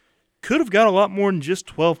could have got a lot more than just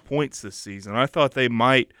 12 points this season. I thought they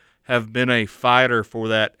might have been a fighter for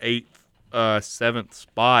that 8th, 7th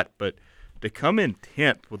spot, but to come in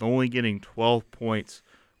 10th with only getting 12 points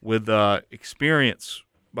with experience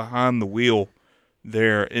behind the wheel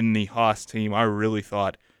there in the Haas team, I really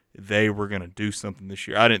thought they were going to do something this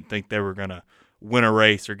year. I didn't think they were going to win a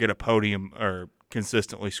race or get a podium or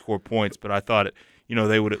consistently score points, but I thought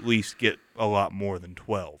they would at least get a lot more than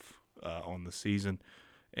 12 on the season,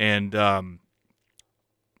 and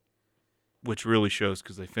which really shows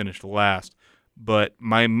because they finished last. But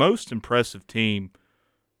my most impressive team,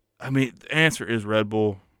 I mean, the answer is Red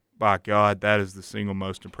Bull. By God, that is the single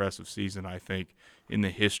most impressive season, I think, in the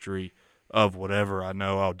history of whatever. I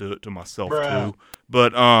know I'll do it to myself, too.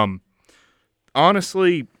 But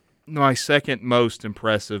honestly, my second most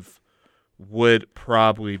impressive would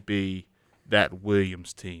probably be that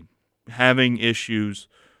Williams team. Having issues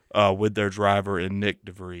with their driver in Nick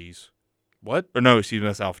DeVries. What? Or no, excuse me,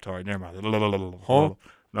 that's AlphaTauri. Never mind. Huh?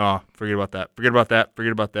 No, forget about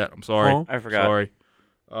that. I'm sorry. Huh? I forgot. Sorry.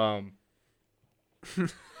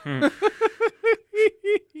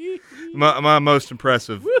 My most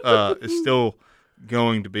impressive is still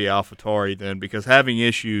going to be AlphaTauri then, because having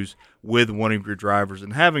issues with one of your drivers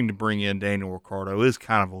and having to bring in Daniel Ricciardo is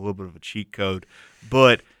kind of a little bit of a cheat code.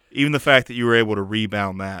 But even the fact that you were able to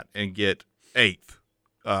rebound that and get 8th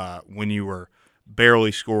when you were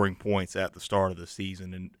barely scoring points at the start of the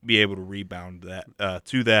season and be able to rebound that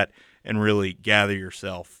to that and really gather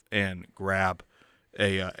yourself and grab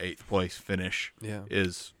a 8th place finish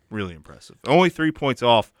is really impressive. Only 3 points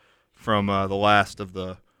off from the last of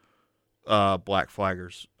the black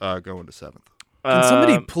flaggers going to 7th. Can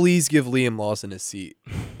somebody please give Liam Lawson a seat?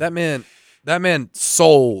 That man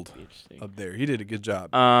sold up there. He did a good job.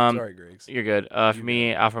 Sorry, Griggs. You're good. For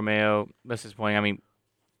me, Alfa Romeo, that's disappointing. I mean,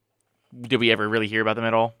 did we ever really hear about them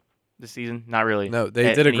at all this season? Not really. No,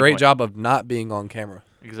 they did a great job of not being on camera.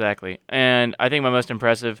 Exactly. And I think my most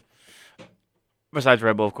impressive, besides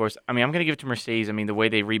Red Bull, of course, I mean, I'm going to give it to Mercedes. I mean, the way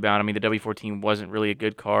they rebound. I mean, the W14 wasn't really a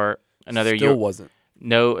good car. Still wasn't.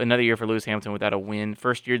 No, another year for Lewis Hamilton without a win.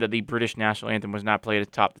 First year that the British national anthem was not played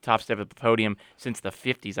at the top step of the podium since the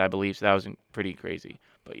 50s, I believe. So that was pretty crazy.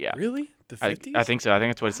 But yeah. Really? The 50s? I think so. I think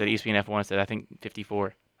that's what it said. ESPN F1 said, I think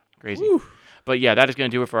 54. Crazy. Woo. But yeah, that is going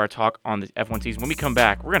to do it for our talk on the F1 season. When we come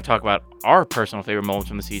back, we're going to talk about our personal favorite moments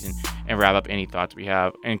from the season and wrap up any thoughts we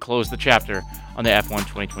have and close the chapter on the F1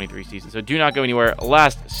 2023 season. So do not go anywhere.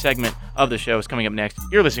 Last segment of the show is coming up next.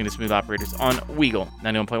 You're listening to Smooth Operators on Weagle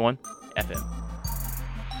 91.1 FM.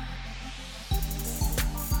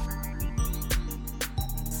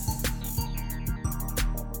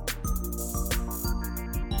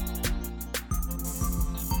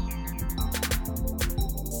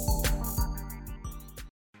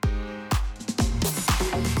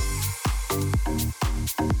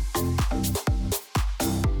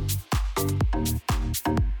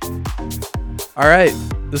 All right,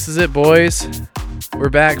 this is it, boys. We're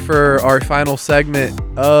back for our final segment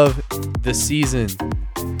of the season.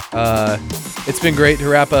 It's been great to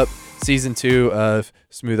wrap up season 2 of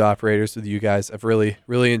Smooth Operators with you guys. I've really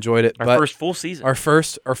enjoyed it. Our first full season. Our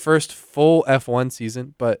first full F1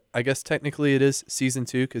 season, but I guess technically it is season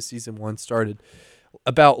 2 because season 1 started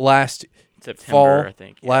about last September, I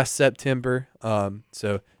think. Last September.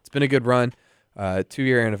 So it's been a good run.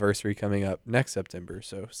 2-year anniversary coming up next September.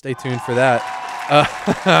 So stay tuned for that.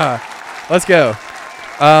 Let's go.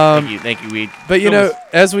 Thank you, Weed. But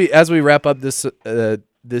as we wrap up this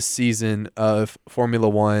season of Formula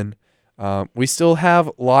One, we still have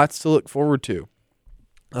lots to look forward to.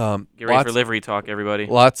 Get ready for livery talk, everybody.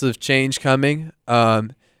 Lots of change coming.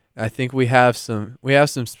 I think we have some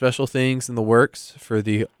special things in the works for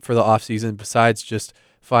the off season besides just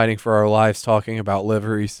fighting for our lives talking about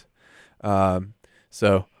liveries.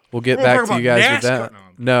 So we'll get back to you guys with that.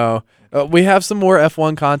 No. We have some more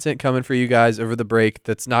F1 content coming for you guys over the break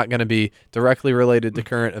that's not going to be directly related to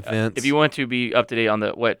current events. If you want to be up to date on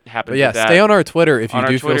what happened, with that, stay on our Twitter if you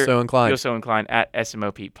do feel so inclined. At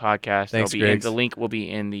SMOP Podcast. Thanks, the link will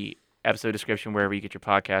be in the episode description wherever you get your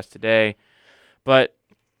podcast today. But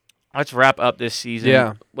let's wrap up this season.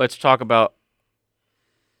 Yeah. Let's talk about.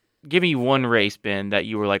 Give me one race, Ben, that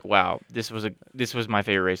you were like, "Wow, this was my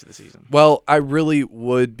favorite race of the season." Well, I really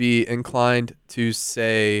would be inclined to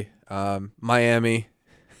say Miami.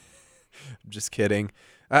 I'm just kidding.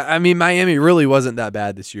 I mean, Miami really wasn't that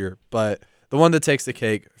bad this year, but the one that takes the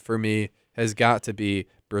cake for me has got to be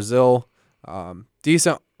Brazil.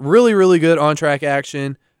 Decent, really good on-track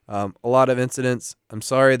action. A lot of incidents. I'm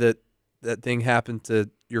sorry that thing happened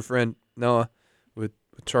to your friend Noah with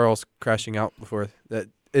Charles crashing out before that.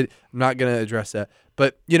 I'm not going to address that.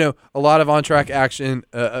 But, a lot of on-track action,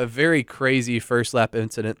 a very crazy first-lap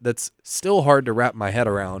incident that's still hard to wrap my head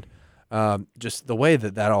around. Just the way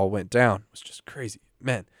that all went down was just crazy,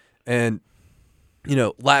 man. And,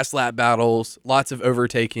 last lap battles, lots of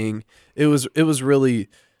overtaking. It was really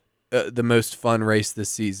the most fun race this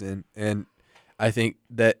season. And I think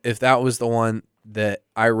that if that was the one that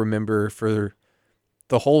I remember for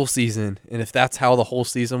the whole season, and if that's how the whole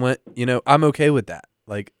season went, I'm okay with that.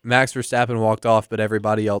 Like, Max Verstappen walked off, but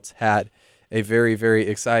everybody else had a very, very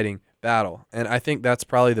exciting battle. And I think that's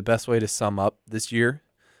probably the best way to sum up this year.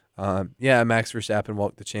 Max Verstappen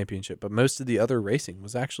walked the championship, but most of the other racing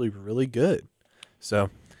was actually really good. So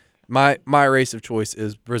my race of choice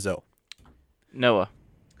is Brazil. Noah.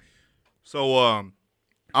 So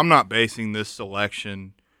I'm not basing this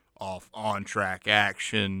selection off on-track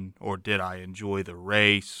action or did I enjoy the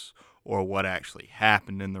race or what actually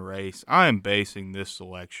happened in the race. I am basing this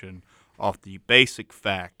selection off the basic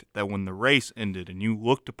fact that when the race ended and you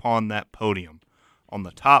looked upon that podium on the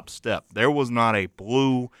top step, there was not a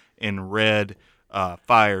blue and red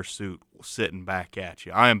fire suit sitting back at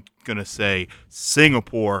you. I am going to say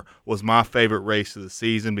Singapore was my favorite race of the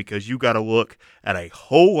season because you got to look at a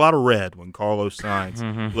whole lot of red when Carlos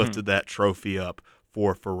Sainz lifted that trophy up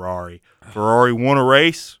for Ferrari. Ferrari won a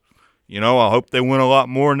race. I hope they win a lot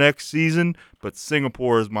more next season, but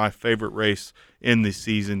Singapore is my favorite race in this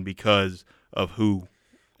season because of who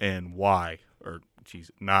and why.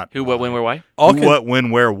 Not who, what, when, where, why? Who, what,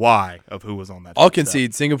 when, where, why of who was on that. I'll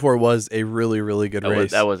concede Singapore was a really good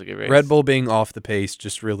race. That was a good race. Red Bull being off the pace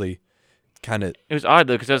just really kind of. It was odd,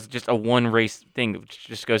 though, because that was just a one race thing. It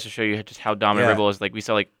just goes to show you just how dominant Red Bull is. Like, we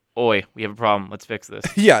saw, oi, we have a problem. Let's fix this.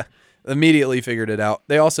 Yeah. Immediately figured it out.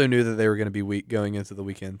 They also knew that they were going to be weak going into the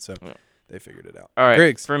weekend, so they figured it out. All right,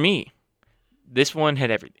 Griggs. For me, this one had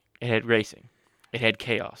everything. It had racing. It had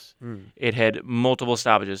chaos. It had multiple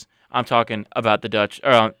stoppages. I'm talking about the Dutch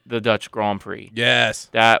Grand Prix. Yes.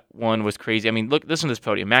 That one was crazy. I mean, listen to this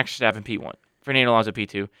podium. Max Verstappen P1, Fernando Alonso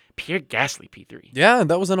P2, Pierre Gasly P3. Yeah,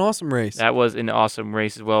 that was an awesome race. That was an awesome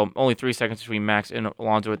race as well. Only 3 seconds between Max and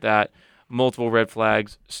Alonso with that. Multiple red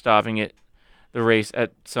flags stopping it. The race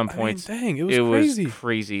at some points. Dang, it was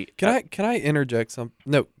crazy. Can I interject some?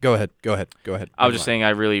 No, go ahead. I was just saying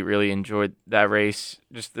I really enjoyed that race.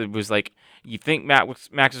 Just it was like you think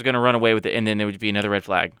Max is going to run away with it, and then there would be another red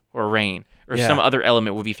flag or rain or some other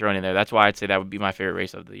element would be thrown in there. That's why I'd say that would be my favorite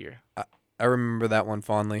race of the year. I remember that one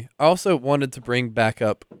fondly. I also wanted to bring back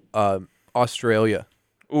up Australia.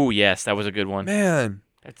 Ooh, yes, that was a good one. Man.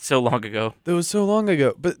 That's so long ago. That was so long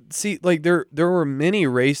ago. But see, like there were many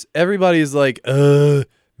races. Everybody's like,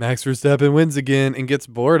 Max Verstappen wins again and gets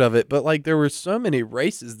bored of it. But like there were so many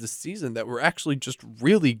races this season that were actually just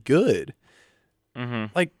really good.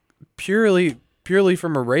 Mm-hmm. Like purely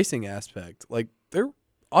from a racing aspect. Like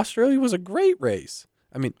Australia was a great race.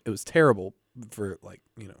 I mean, it was terrible for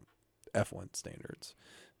F1 standards.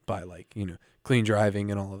 by clean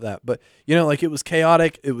driving and all of that. But it was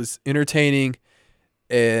chaotic, it was entertaining,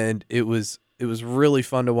 and it was really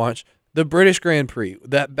fun to watch. The British Grand Prix,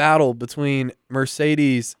 that battle between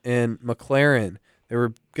Mercedes and McLaren, they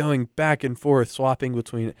were going back and forth, swapping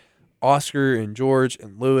between Oscar and George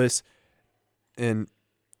and Lewis and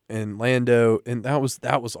Lando, and that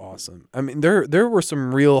was awesome. I mean, there were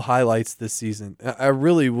some real highlights this season. I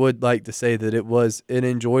really would like to say that it was an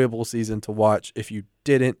enjoyable season to watch if you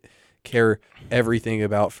didn't care everything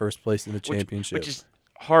about first place in the championship. Which is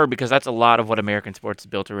hard because that's a lot of what American sports is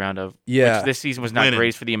built around of. Yeah. Which this season was not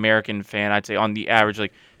great for the American fan, I'd say, on the average,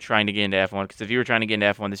 trying to get into F1. Because if you were trying to get into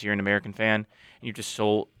F1 this year, an American fan, and you're just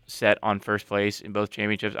so set on first place in both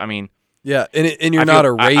championships, I mean... Yeah, and you're not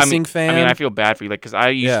a racing fan? I mean, I feel bad for you, because I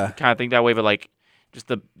used to kind of think that way, but, just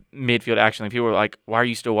the midfield action, people were like, why are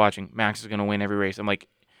you still watching? Max is going to win every race. I'm like,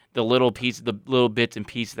 the little bits and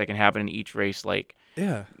pieces that can happen in each race,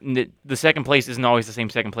 yeah. The second place isn't always the same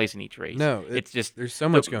second place in each race. No, it's just there's so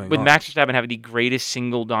much going on. With Max Verstappen having the greatest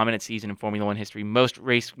single dominant season in Formula One history, most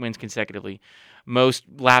race wins consecutively, most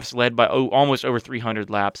laps led by almost over 300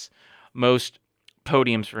 laps, most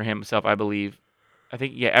podiums for himself, I believe. I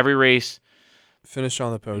think every race finished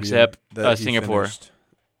on the podium except that he Singapore. Finished.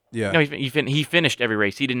 Yeah, no, he finished every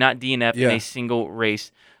race. He did not DNF in a single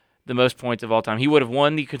race. The most points of all time. He would have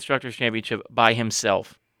won the Constructors' Championship by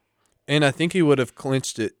himself. And I think he would have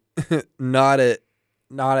clinched it, not at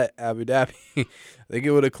Abu Dhabi. I think he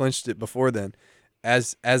would have clinched it before then,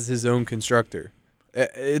 as his own constructor.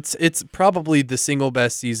 It's probably the single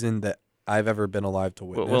best season that I've ever been alive to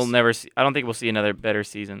witness. We'll never see. I don't think we'll see another better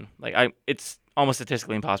season. It's almost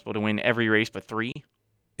statistically impossible to win every race but 3.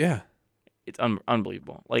 Yeah. It's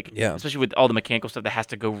unbelievable. Especially with all the mechanical stuff that has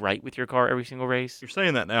to go right with your car every single race. You're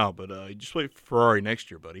saying that now, but you just wait for Ferrari next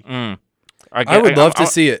year, buddy. I would love to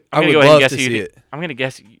see it. I would love to see it. I'm going to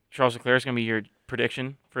guess Charles Leclerc is going to be your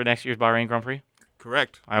prediction for next year's Bahrain Grand Prix.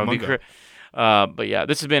 Correct. I would be correct. But yeah,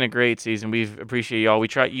 this has been a great season. We appreciate y'all.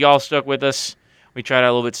 Y'all stuck with us. We tried out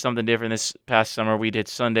a little bit something different this past summer. We did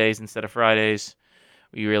Sundays instead of Fridays.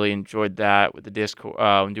 We really enjoyed that with the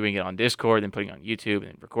Discord, doing it on Discord, then putting it on YouTube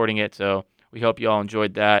and recording it. So we hope you all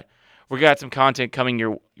enjoyed that. We got some content coming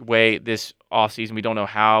your way this off season. We don't know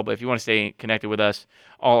how, but if you want to stay connected with us,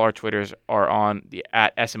 all our Twitters are on the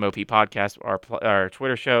 @SMOP Podcast, our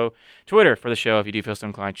Twitter for the show. If you do feel so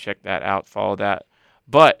inclined, check that out, follow that.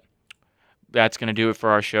 But that's going to do it for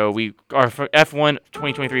our show. Our F1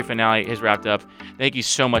 2023 finale is wrapped up. Thank you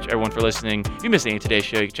so much, everyone, for listening. If you missed any of today's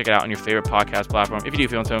show, you can check it out on your favorite podcast platform. If you do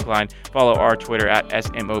feel so inclined, follow our Twitter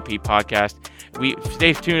 @SMOP Podcast. We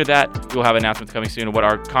stay tuned to that. We'll have announcements coming soon of what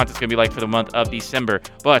our content's going to be like for the month of December.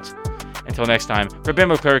 But until next time, for Ben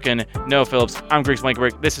McClurkin and Noah Phillips, I'm Griggs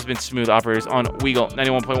Blankenberg. This has been Smooth Operators on Weagle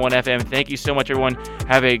 91.1 FM. Thank you so much, everyone.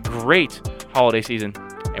 Have a great holiday season,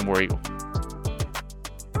 and War Eagle.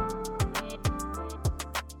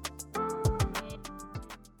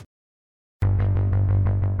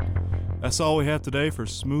 That's all we have today for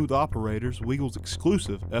Smooth Operators, Weagle's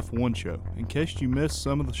exclusive F1 show. In case you missed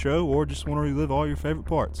some of the show or just want to relive all your favorite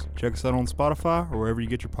parts, check us out on Spotify or wherever you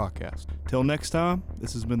get your podcast. Till next time,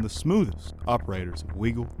 this has been the smoothest operators of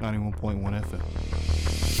Weagle 91.1 FM.